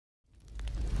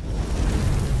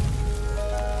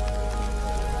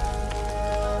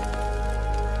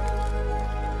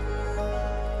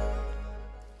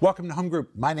Welcome to Home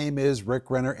Group. My name is Rick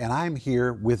Renner, and I'm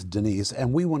here with Denise,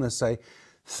 and we want to say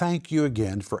thank you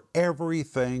again for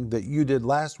everything that you did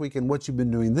last week and what you've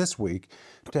been doing this week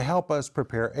to help us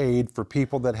prepare aid for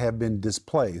people that have been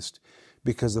displaced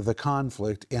because of the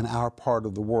conflict in our part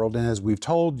of the world. And as we've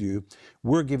told you,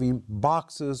 we're giving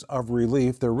boxes of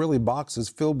relief. They're really boxes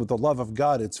filled with the love of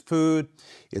God. It's food,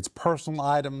 it's personal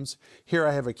items. Here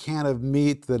I have a can of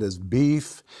meat that is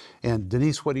beef. And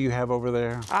Denise, what do you have over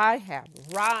there? I have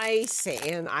rice,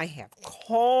 and I have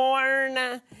corn,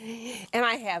 and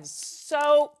I have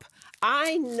soap.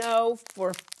 I know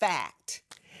for a fact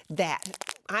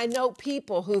that I know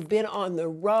people who've been on the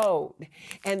road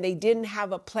and they didn't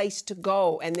have a place to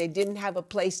go and they didn't have a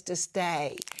place to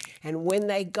stay. And when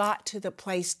they got to the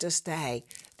place to stay,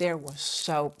 there was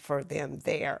soap for them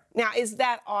there. Now, is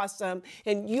that awesome?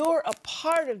 And you're a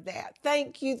part of that.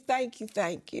 Thank you, thank you,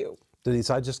 thank you. Denise,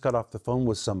 I just got off the phone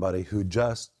with somebody who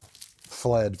just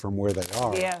fled from where they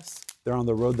are. Yes. They're on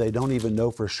the road. They don't even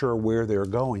know for sure where they're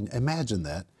going. Imagine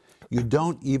that. You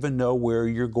don't even know where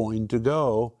you're going to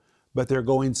go, but they're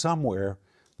going somewhere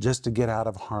just to get out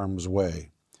of harm's way.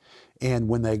 And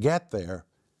when they get there,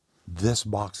 this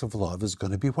box of love is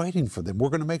going to be waiting for them. We're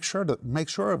going to make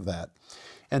sure of that.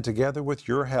 And together with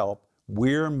your help,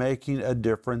 we're making a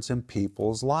difference in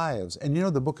people's lives. And you know,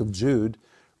 the book of Jude,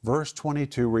 verse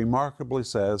 22 remarkably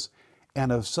says, and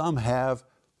of some have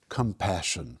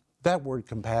compassion. That word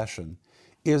compassion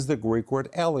is the Greek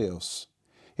word eleos.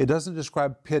 It doesn't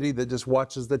describe pity that just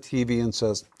watches the TV and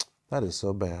says, that is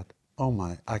so bad. Oh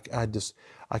my,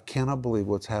 I cannot believe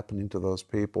what's happening to those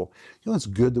people. You know, it's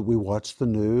good that we watch the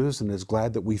news and it's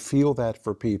glad that we feel that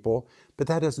for people, but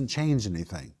that doesn't change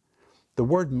anything. The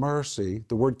word mercy,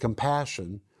 the word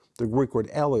compassion, the Greek word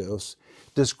eleos,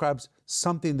 describes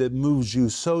something that moves you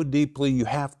so deeply you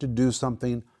have to do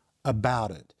something about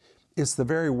it. It's the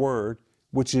very word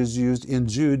which is used in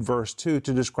Jude verse 2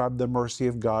 to describe the mercy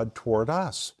of God toward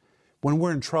us. When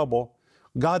we're in trouble,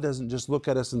 God doesn't just look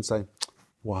at us and say,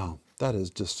 wow, that is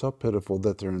just so pitiful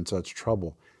that they're in such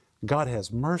trouble. God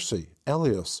has mercy,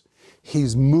 eleos.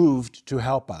 He's moved to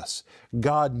help us.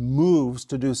 God moves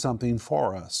to do something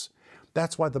for us.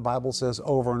 That's why the Bible says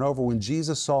over and over, when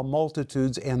Jesus saw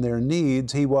multitudes and their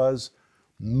needs, he was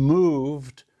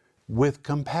moved with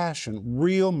compassion.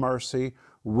 Real mercy,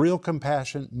 real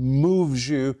compassion moves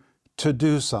you to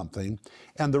do something.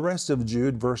 And the rest of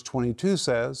Jude, verse 22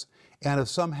 says, and if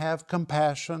some have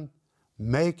compassion,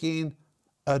 making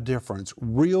a difference.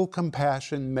 Real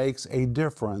compassion makes a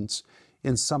difference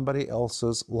in somebody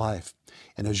else's life.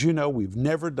 And as you know, we've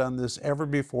never done this ever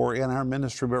before in our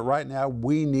ministry, but right now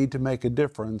we need to make a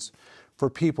difference for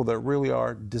people that really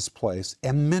are displaced.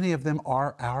 And many of them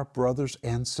are our brothers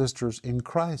and sisters in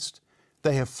Christ.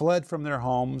 They have fled from their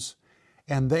homes,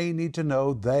 and they need to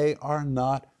know they are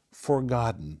not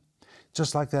forgotten.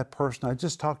 Just like that person I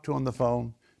just talked to on the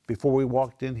phone before we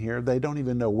walked in here, they don't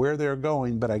even know where they're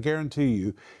going, but I guarantee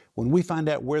you, when we find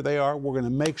out where they are, we're going to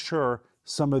make sure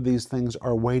some of these things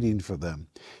are waiting for them.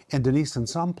 And Denise, in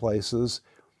some places,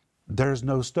 there's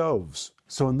no stoves.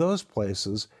 So in those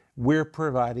places, we're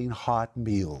providing hot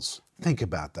meals. Think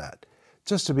about that.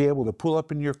 Just to be able to pull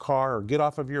up in your car or get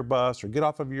off of your bus or get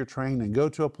off of your train and go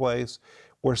to a place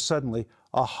where suddenly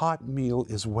a hot meal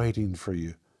is waiting for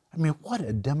you. I mean, what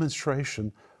a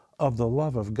demonstration of the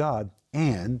love of God.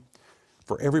 And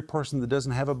for every person that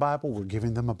doesn't have a Bible, we're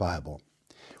giving them a Bible.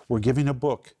 We're giving a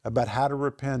book about how to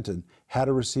repent and how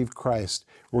to receive Christ.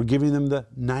 We're giving them the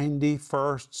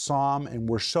 91st Psalm, and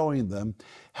we're showing them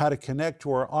how to connect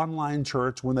to our online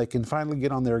church when they can finally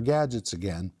get on their gadgets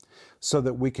again, so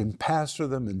that we can pastor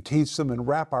them and teach them and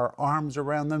wrap our arms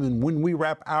around them. And when we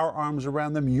wrap our arms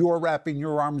around them, you're wrapping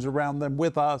your arms around them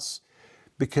with us,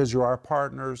 because you're our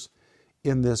partners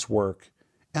in this work.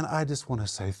 And I just want to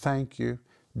say thank you.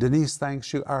 Denise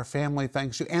thanks you, our family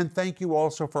thanks you, and thank you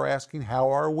also for asking, how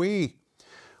are we?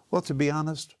 Well, to be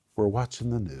honest, we're watching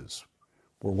the news.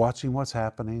 We're watching what's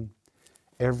happening.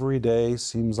 Every day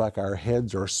seems like our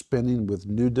heads are spinning with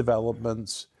new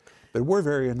developments, but we're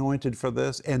very anointed for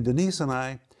this, and Denise and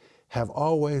I have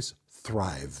always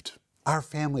thrived. Our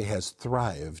family has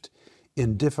thrived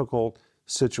in difficult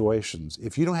situations.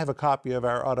 If you don't have a copy of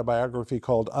our autobiography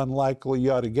called Unlikely,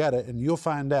 you ought to get it, and you'll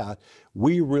find out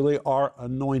we really are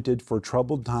anointed for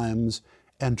troubled times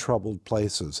and troubled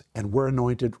places. And we're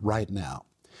anointed right now.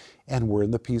 And we're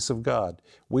in the peace of God.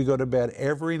 We go to bed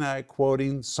every night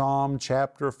quoting Psalm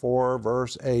chapter 4,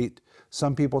 verse 8.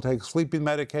 Some people take sleeping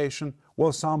medication.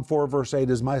 Well, Psalm 4, verse 8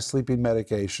 is my sleeping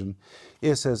medication.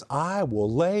 It says, I will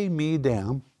lay me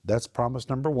down. That's promise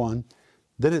number one.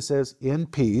 Then it says, in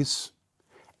peace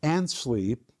and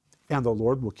sleep, and the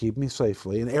Lord will keep me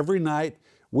safely. And every night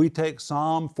we take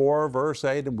Psalm 4, verse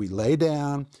 8, and we lay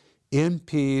down in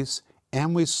peace,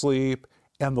 and we sleep,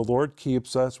 and the Lord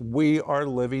keeps us. We are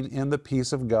living in the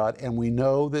peace of God, and we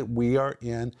know that we are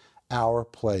in our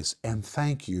place. And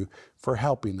thank you for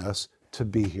helping us to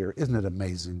be here. Isn't it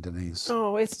amazing, Denise?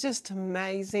 Oh, it's just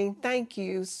amazing. Thank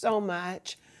you so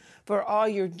much for all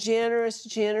your generous,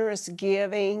 generous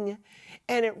giving.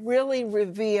 And it really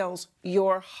reveals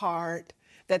your heart,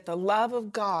 that the love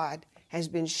of God has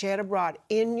been shed abroad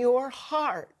in your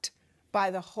heart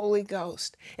by the Holy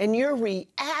Ghost. And you're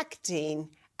reacting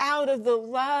out of the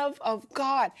love of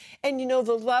God. And you know,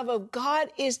 the love of God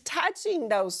is touching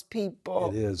those people.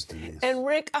 It is, Denise. And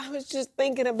Rick, I was just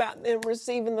thinking about them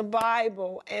receiving the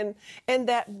Bible and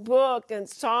that book and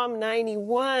Psalm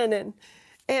 91.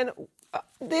 And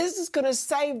this is going to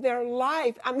save their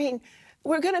life. I mean,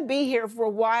 we're going to be here for a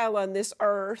while on this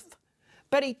earth,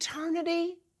 but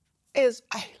eternity is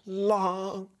a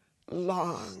long,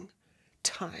 long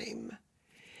time.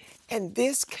 And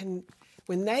this can,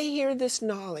 when they hear this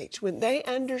knowledge, when they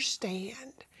understand,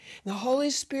 and the Holy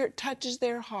Spirit touches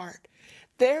their heart,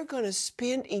 they're going to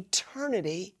spend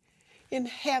eternity in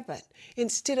heaven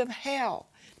instead of hell.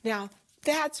 Now,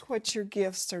 that's what your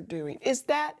gifts are doing. Is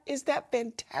that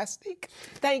fantastic?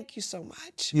 Thank you so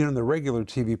much. You know, in the regular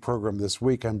TV program this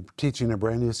week, I'm teaching a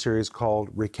brand new series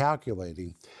called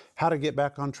Recalculating, how to get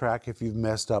back on track if you've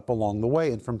messed up along the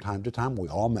way. And from time to time, we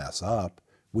all mess up.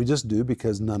 We just do,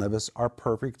 because none of us are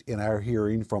perfect in our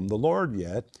hearing from the Lord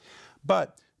yet.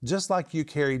 But just like you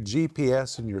carry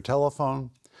GPS in your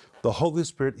telephone, the Holy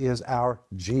Spirit is our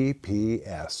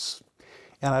GPS.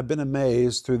 And I've been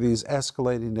amazed through these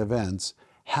escalating events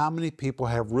how many people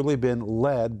have really been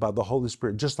led by the Holy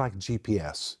Spirit, just like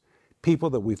GPS.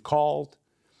 People that we've called,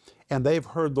 and they've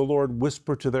heard the Lord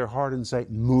whisper to their heart and say,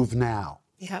 move now.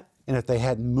 Yep. And if they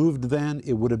hadn't moved then,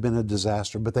 it would have been a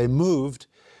disaster. But they moved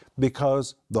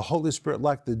because the Holy Spirit,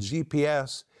 like the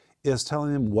GPS, is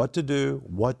telling them what to do,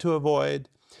 what to avoid.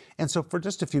 And so for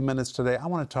just a few minutes today, I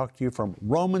want to talk to you from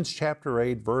Romans chapter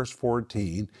 8, verse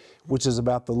 14, which is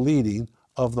about the leading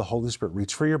of the Holy Spirit.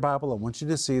 Reach for your Bible. I want you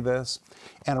to see this.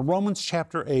 And in Romans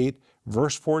chapter 8,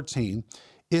 verse 14,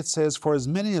 it says, for as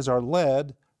many as are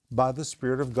led by the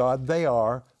Spirit of God, they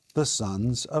are the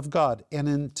sons of God. And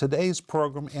in today's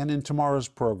program and in tomorrow's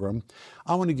program,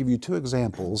 I want to give you two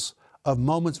examples of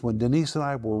moments when Denise and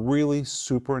I were really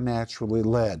supernaturally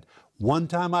led. One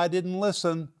time I didn't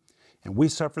listen, and we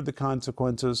suffered the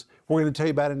consequences. We're going to tell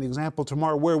you about an example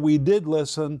tomorrow where we did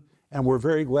listen, and we're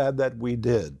very glad that we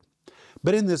did.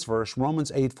 But in this verse,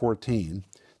 Romans 8:14,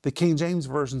 the King James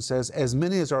Version says, as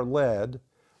many as are led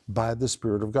by the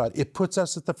Spirit of God. It puts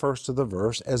us at the first of the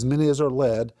verse, as many as are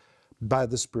led by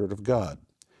the Spirit of God.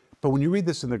 But when you read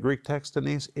this in the Greek text,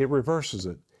 Denise, it reverses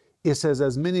it. It says,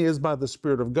 as many as by the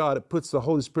Spirit of God. It puts the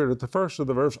Holy Spirit at the first of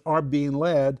the verse, are being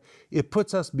led. It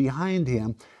puts us behind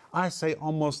Him. I say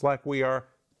almost like we are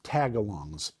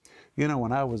tag-alongs. You know,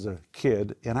 when I was a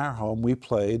kid, in our home, we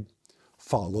played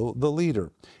Follow the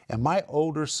Leader. And my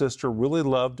older sister really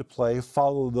loved to play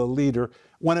Follow the Leader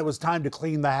when it was time to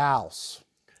clean the house.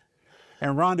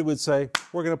 And Rhonda would say,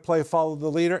 we're going to play Follow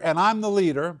the Leader, and I'm the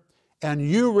leader, and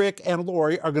you, Rick, and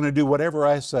Lori are going to do whatever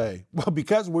I say. Well,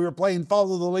 because we were playing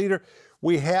Follow the Leader,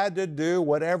 we had to do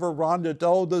whatever Rhonda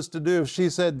told us to do. If she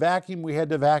said vacuum, we had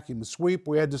to vacuum. Sweep,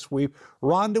 we had to sweep.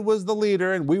 Rhonda was the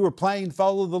leader, and we were playing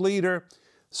Follow the Leader.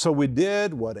 So we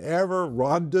did whatever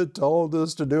Rhonda told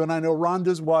us to do. And I know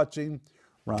Rhonda's watching.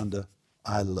 Rhonda,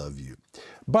 I love you.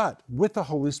 But with the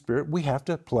Holy Spirit, we have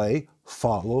to play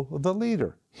Follow the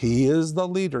Leader. He is the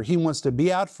leader. He wants to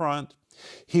be out front.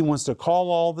 He wants to call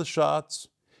all the shots.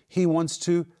 He wants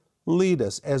to lead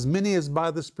us. As many as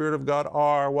by the Spirit of God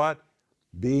are what?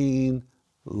 Being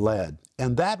led.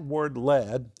 And that word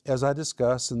led, as I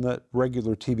discussed in the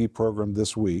regular TV program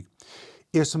this week,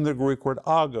 is from the Greek word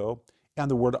ago. And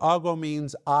the word ago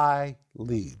means I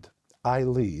lead. I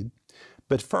lead.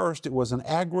 But first, it was an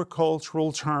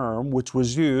agricultural term which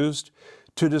was used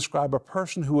to describe a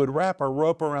person who would wrap a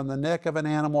rope around the neck of an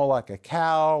animal like a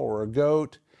cow or a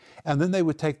goat, and then they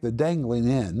would take the dangling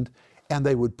end and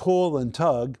they would pull and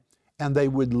tug and they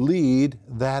would lead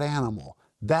that animal.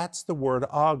 That's the word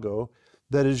ago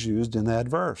that is used in that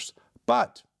verse.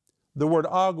 But the word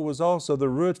ago is also the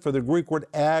root for the Greek word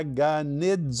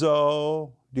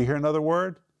agonizo. Do you hear another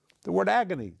word? The word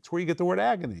agony. It's where you get the word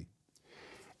agony.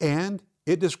 And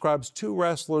it describes two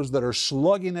wrestlers that are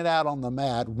slugging it out on the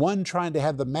mat, one trying to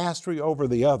have the mastery over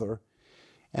the other.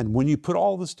 And when you put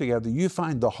all this together, you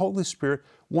find the Holy Spirit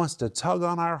wants to tug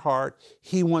on our heart.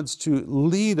 He wants to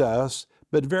lead us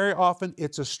but very often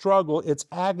it's a struggle, it's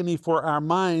agony for our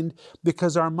mind,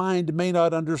 because our mind may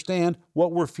not understand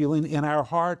what we're feeling in our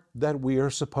heart that we are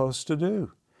supposed to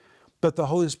do. But the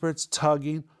Holy Spirit's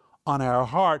tugging on our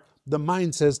heart. The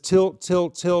mind says, tilt,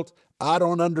 tilt, tilt, I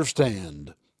don't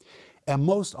understand. And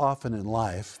most often in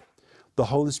life, the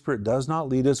Holy Spirit does not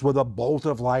lead us with a bolt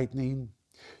of lightning.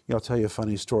 I'll tell you a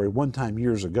funny story. One time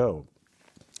years ago,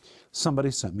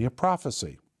 somebody sent me a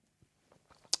prophecy.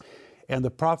 And the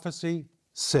prophecy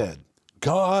said,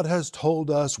 God has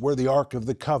told us where the Ark of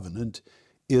the Covenant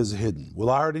is hidden. Well,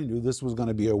 I already knew this was going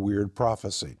to be a weird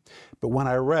prophecy. But when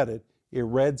I read it, it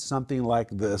read something like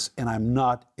this, and I'm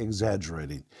not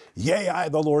exaggerating. Yea, I,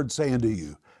 the Lord, say unto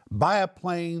you, buy a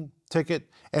plane ticket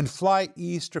and fly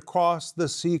east across the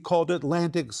sea called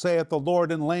Atlantic, saith the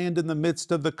Lord, and land in the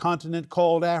midst of the continent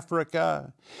called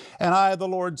Africa. And I, the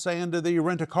Lord, say unto thee,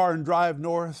 rent a car and drive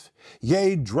north.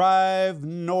 Yea, drive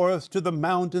north to the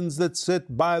mountains that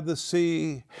sit by the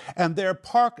sea, and there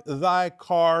park thy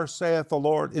car, saith the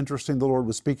Lord. Interesting, the Lord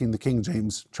was speaking the King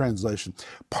James translation.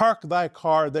 Park thy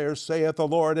car there, saith the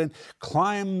Lord, and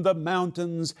climb the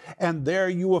mountains, and there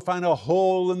you will find a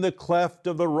hole in the cleft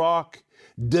of the rock.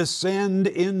 Descend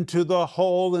into the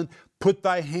hole and put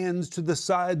thy hands to the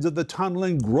sides of the tunnel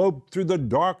and grope through the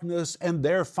darkness. And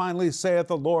there finally, saith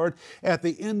the Lord, at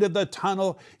the end of the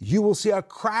tunnel, you will see a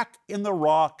crack in the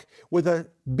rock with a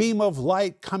beam of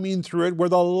light coming through it. Where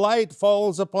the light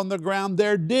falls upon the ground,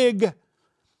 there dig,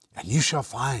 and you shall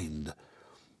find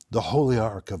the holy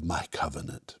ark of my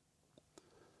covenant.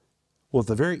 Well, at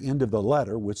the very end of the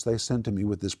letter, which they sent to me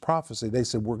with this prophecy, they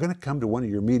said, we're going to come to one of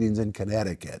your meetings in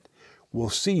Connecticut. We'll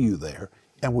see you there,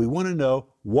 and we want to know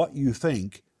what you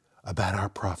think about our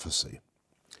prophecy.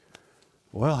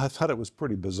 Well, I thought it was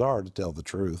pretty bizarre, to tell the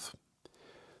truth.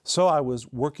 So I was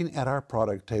working at our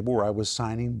product table where I was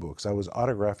signing books. I was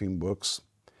autographing books,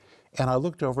 and I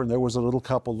looked over, and there was a little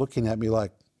couple looking at me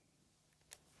like,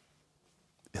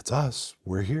 it's us,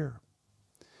 we're here.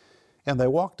 And they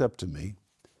walked up to me,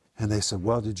 and they said,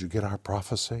 well, did you get our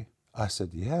prophecy? I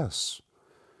said, yes,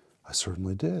 I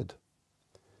certainly did.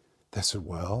 They said,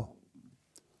 well,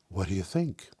 what do you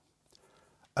think?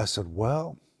 I said,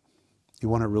 well, you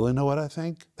want to really know what I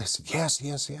think? They said, yes,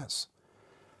 yes, yes.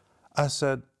 I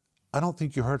said, I don't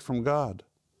think you heard from God.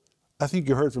 I think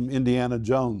you heard from Indiana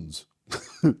Jones.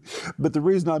 But the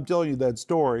reason I'm telling you that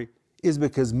story is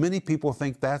because many people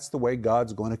think that's the way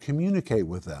God's going to communicate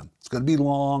with them. It's going to be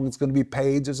long. It's going to be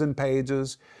pages and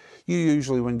pages.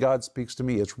 Usually when God speaks to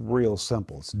me, it's real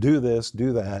simple. It's do this,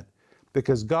 do that,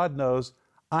 because God knows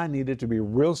I need it to be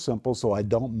real simple so I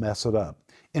don't mess it up.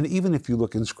 And even if you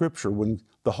look in Scripture, when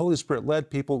the Holy Spirit led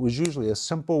people, it was usually a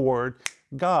simple word.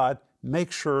 God,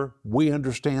 make sure we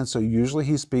understand. So usually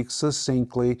He speaks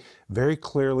succinctly, very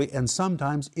clearly, and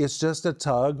sometimes it's just a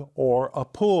tug or a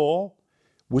pull,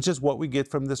 which is what we get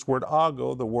from this word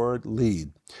ago, the word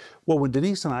lead. Well, when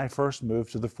Denise and I first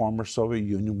moved to the former Soviet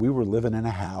Union, we were living in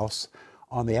a house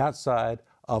on the outside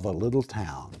of a little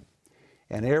town.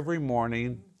 And every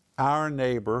morning, our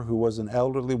neighbor, who was an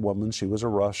elderly woman, she was a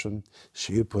Russian,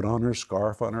 she would put on her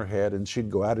scarf on her head and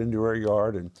she'd go out into her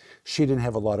yard, and she didn't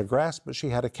have a lot of grass, but she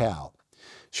had a cow.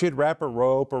 She'd wrap a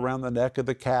rope around the neck of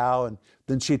the cow, and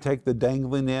then she'd take the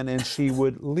dangling end and she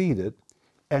would lead it.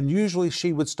 And usually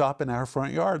she would stop in our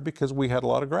front yard because we had a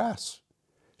lot of grass.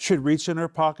 She'd reach in her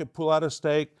pocket, pull out a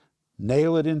stake,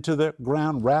 nail it into the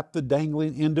ground, wrap the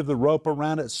dangling end of the rope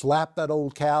around it, slap that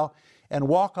old cow, and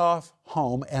walk off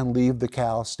home and leave the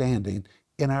cow standing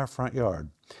in our front yard.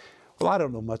 Well, I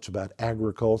don't know much about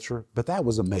agriculture, but that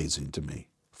was amazing to me.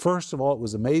 First of all, it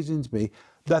was amazing to me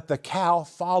that the cow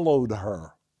followed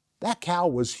her. That cow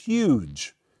was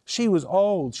huge. She was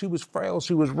old, she was frail,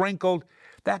 she was wrinkled.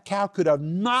 That cow could have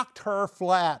knocked her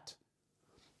flat,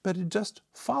 but it just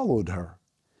followed her.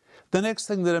 The next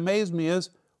thing that amazed me is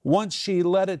once she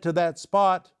led it to that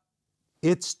spot,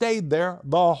 it stayed there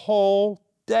the whole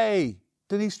day.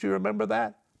 Denise, do you remember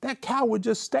that? That cow would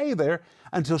just stay there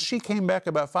until she came back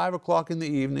about 5 o'clock in the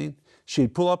evening.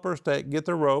 She'd pull up her stake, get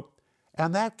the rope,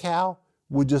 and that cow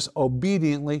would just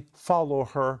obediently follow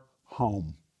her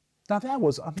home. Now that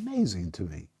was amazing to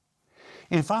me.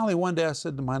 And finally one day I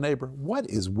said to my neighbor, what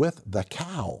is with the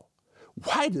cow?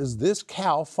 Why does this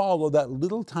cow follow that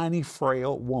little tiny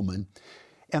frail woman?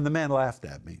 And the man laughed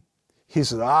at me. He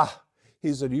said,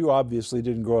 you obviously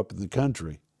didn't grow up in the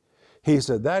country. He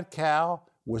said, that cow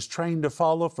was trained to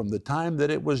follow from the time that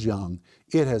it was young.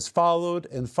 It has followed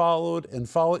and followed and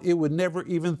followed. It would never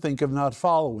even think of not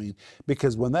following,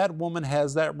 because when that woman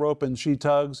has that rope and she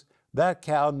tugs, that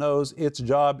cow knows its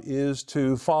job is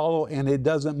to follow, and it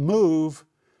doesn't move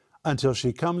until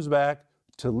she comes back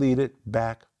to lead it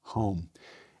back home.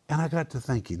 And I got to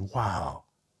thinking, wow,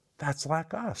 that's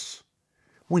like us.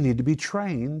 We need to be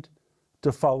trained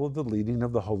to follow the leading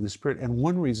of the Holy Spirit. And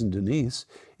one reason, Denise,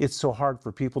 it's so hard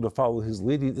for people to follow his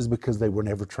leading is because they were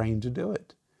never trained to do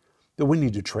it. That we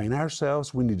need to train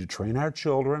ourselves, we need to train our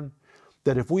children,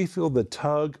 that if we feel the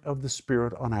tug of the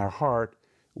Spirit on our heart,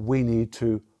 we need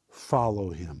to follow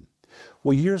him.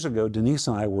 Well, years ago, Denise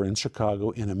and I were in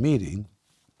Chicago in a meeting,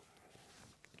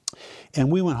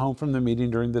 and we went home from the meeting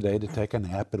during the day to take a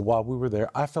nap, and while we were there,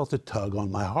 I felt a tug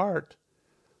on my heart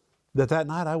that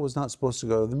night I was not supposed to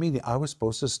go to the meeting. I was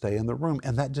supposed to stay in the room,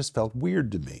 and that just felt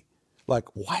weird to me. Like,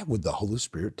 why would the Holy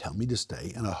Spirit tell me to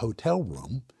stay in a hotel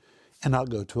room and not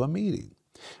go to a meeting?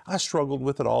 I struggled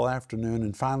with it all afternoon,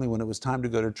 and finally when it was time to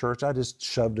go to church, I just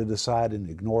shoved it aside and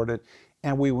ignored it,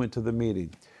 and we went to the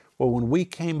meeting. Well, when we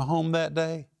came home that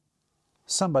day,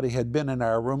 somebody had been in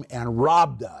our room and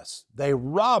robbed us. They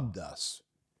robbed us.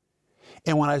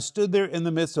 And when I stood there in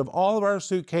the midst of all of our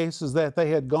suitcases that they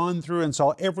had gone through and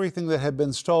saw everything that had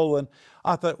been stolen,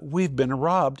 I thought, we've been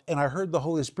robbed. And I heard the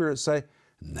Holy Spirit say,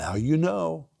 now you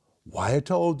know why I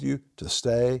told you to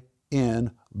stay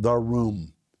in the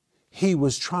room. He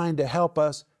was trying to help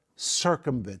us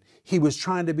circumvent. He was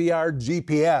trying to be our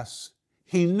GPS.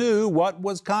 He knew what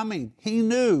was coming. He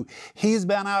knew. He's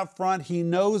been out front. He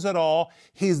knows it all.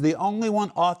 He's the only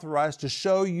one authorized to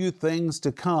show you things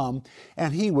to come.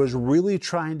 And he was really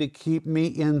trying to keep me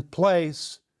in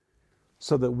place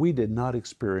so that we did not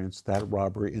experience that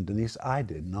robbery. And Denise, I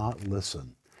did not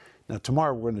listen. Now,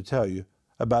 tomorrow we're going to tell you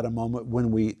about a moment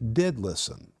when we did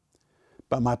listen.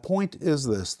 But my point is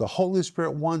this: the Holy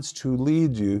Spirit wants to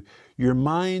lead you. Your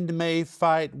mind may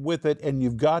fight with it, and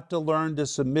you've got to learn to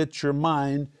submit your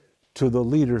mind to the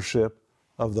leadership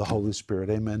of the Holy Spirit.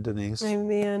 Amen, Denise?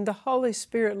 Amen. The Holy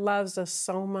Spirit loves us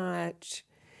so much.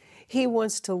 He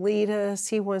wants to lead us.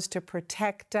 He wants to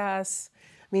protect us.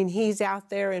 I mean, he's out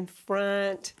there in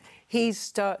front.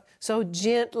 He's so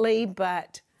gently,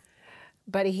 but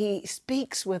he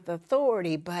speaks with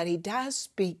authority, but he does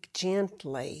speak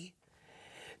gently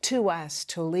to us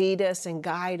to lead us and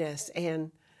guide us.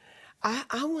 And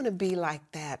I want to be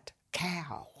like that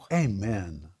cow.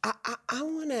 Amen. I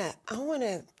want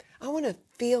to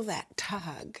feel that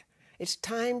tug. It's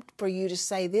time for you to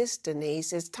say this,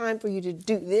 Denise. It's time for you to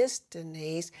do this,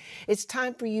 Denise. It's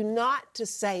time for you not to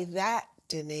say that,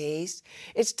 Denise.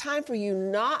 It's time for you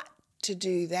not to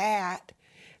do that.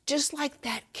 Just like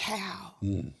that cow.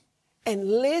 And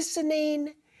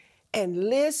listening and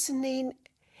listening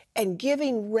and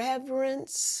giving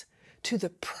reverence to the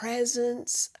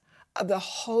presence of the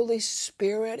Holy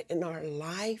Spirit in our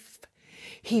life.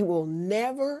 He will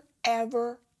never,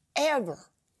 ever, ever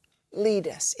lead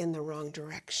us in the wrong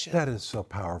direction. That is so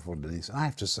powerful, Denise. And I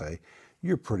have to say,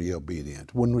 you're pretty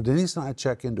obedient. When Denise and I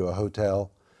check into a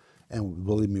hotel, and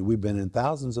believe me, we've been in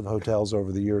thousands of hotels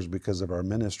over the years because of our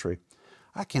ministry,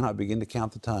 I cannot begin to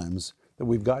count the times that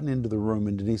we've gotten into the room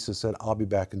and Denise has said, I'll be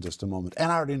back in just a moment. And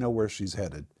I already know where she's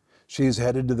headed. She's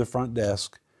headed to the front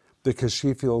desk because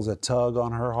she feels a tug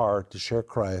on her heart to share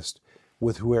Christ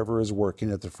with whoever is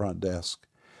working at the front desk.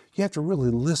 You have to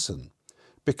really listen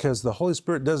because the Holy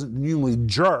Spirit doesn't usually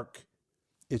jerk.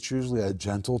 It's usually a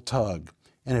gentle tug.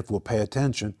 And if we'll pay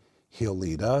attention, he'll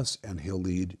lead us and he'll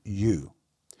lead you.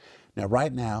 Now,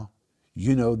 right now,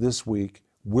 you know this week,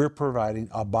 we're providing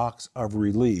a box of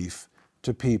relief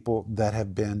to people that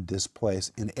have been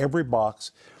displaced. In every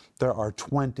box, there are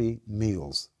 20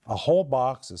 meals. A whole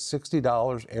box is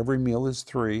 $60. Every meal is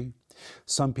 3.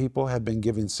 Some people have been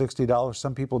giving $60.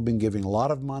 Some people have been giving a lot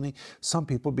of money. Some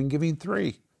people have been giving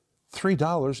 $3.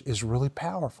 $3 is really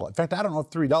powerful. In fact, I don't know if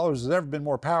 $3 has ever been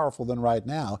more powerful than right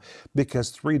now,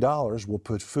 because $3 will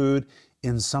put food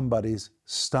in somebody's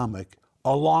stomach,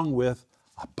 along with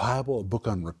a Bible, a book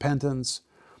on repentance,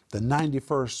 the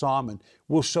 91st Psalm, and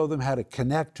we'll show them how to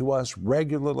connect to us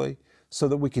regularly so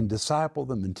that we can disciple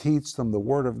them and teach them the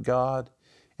Word of God.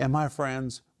 And my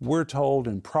friends, we're told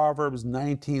in Proverbs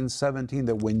 19:17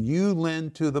 that when you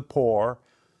lend to the poor,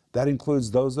 that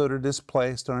includes those that are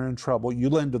displaced and are in trouble, you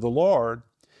lend to the Lord,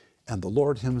 and the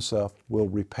Lord himself will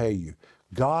repay you.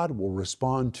 God will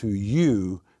respond to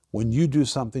you when you do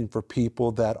something for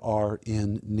people that are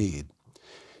in need.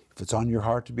 If it's on your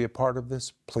heart to be a part of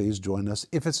this, please join us.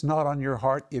 If it's not on your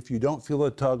heart, if you don't feel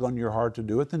a tug on your heart to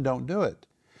do it, then don't do it.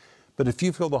 But if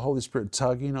you feel the Holy Spirit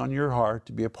tugging on your heart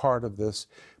to be a part of this,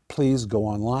 please go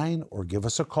online or give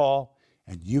us a call,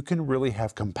 and you can really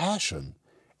have compassion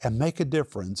and make a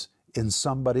difference in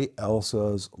somebody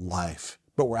else's life.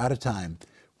 But we're out of time.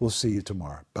 We'll see you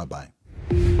tomorrow. Bye-bye.